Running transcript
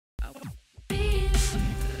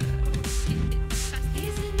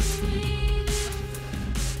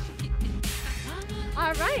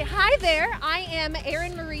All right, hi there. I am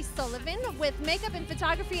Erin Marie Sullivan with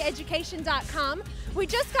makeupandphotography.education.com. We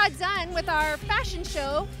just got done with our fashion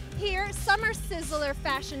show here, Summer Sizzler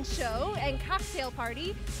Fashion Show and Cocktail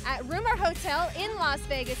Party at Rumor Hotel in Las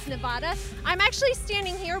Vegas, Nevada. I'm actually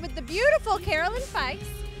standing here with the beautiful Carolin Feigs.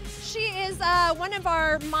 She is one of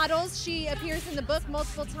our models. She appears in the book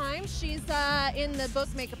multiple times. She's in the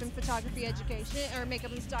book Makeup and Photography Education, or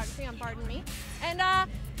Makeup and Photography, pardon me. And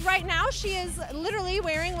right now she is literally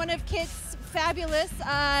wearing one of Kit's fabulous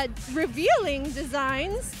revealing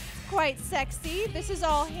designs. Quite sexy. This is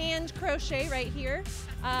all hand crochet right here.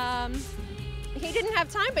 He didn't have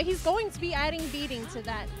time, but he's going to be adding beading to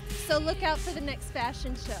that. So look out for the next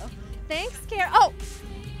fashion show. Thanks, Oh!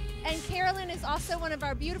 And Carolin is also one of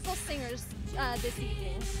our beautiful singers this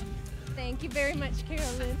evening. Thank you very much,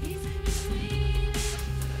 Carolin.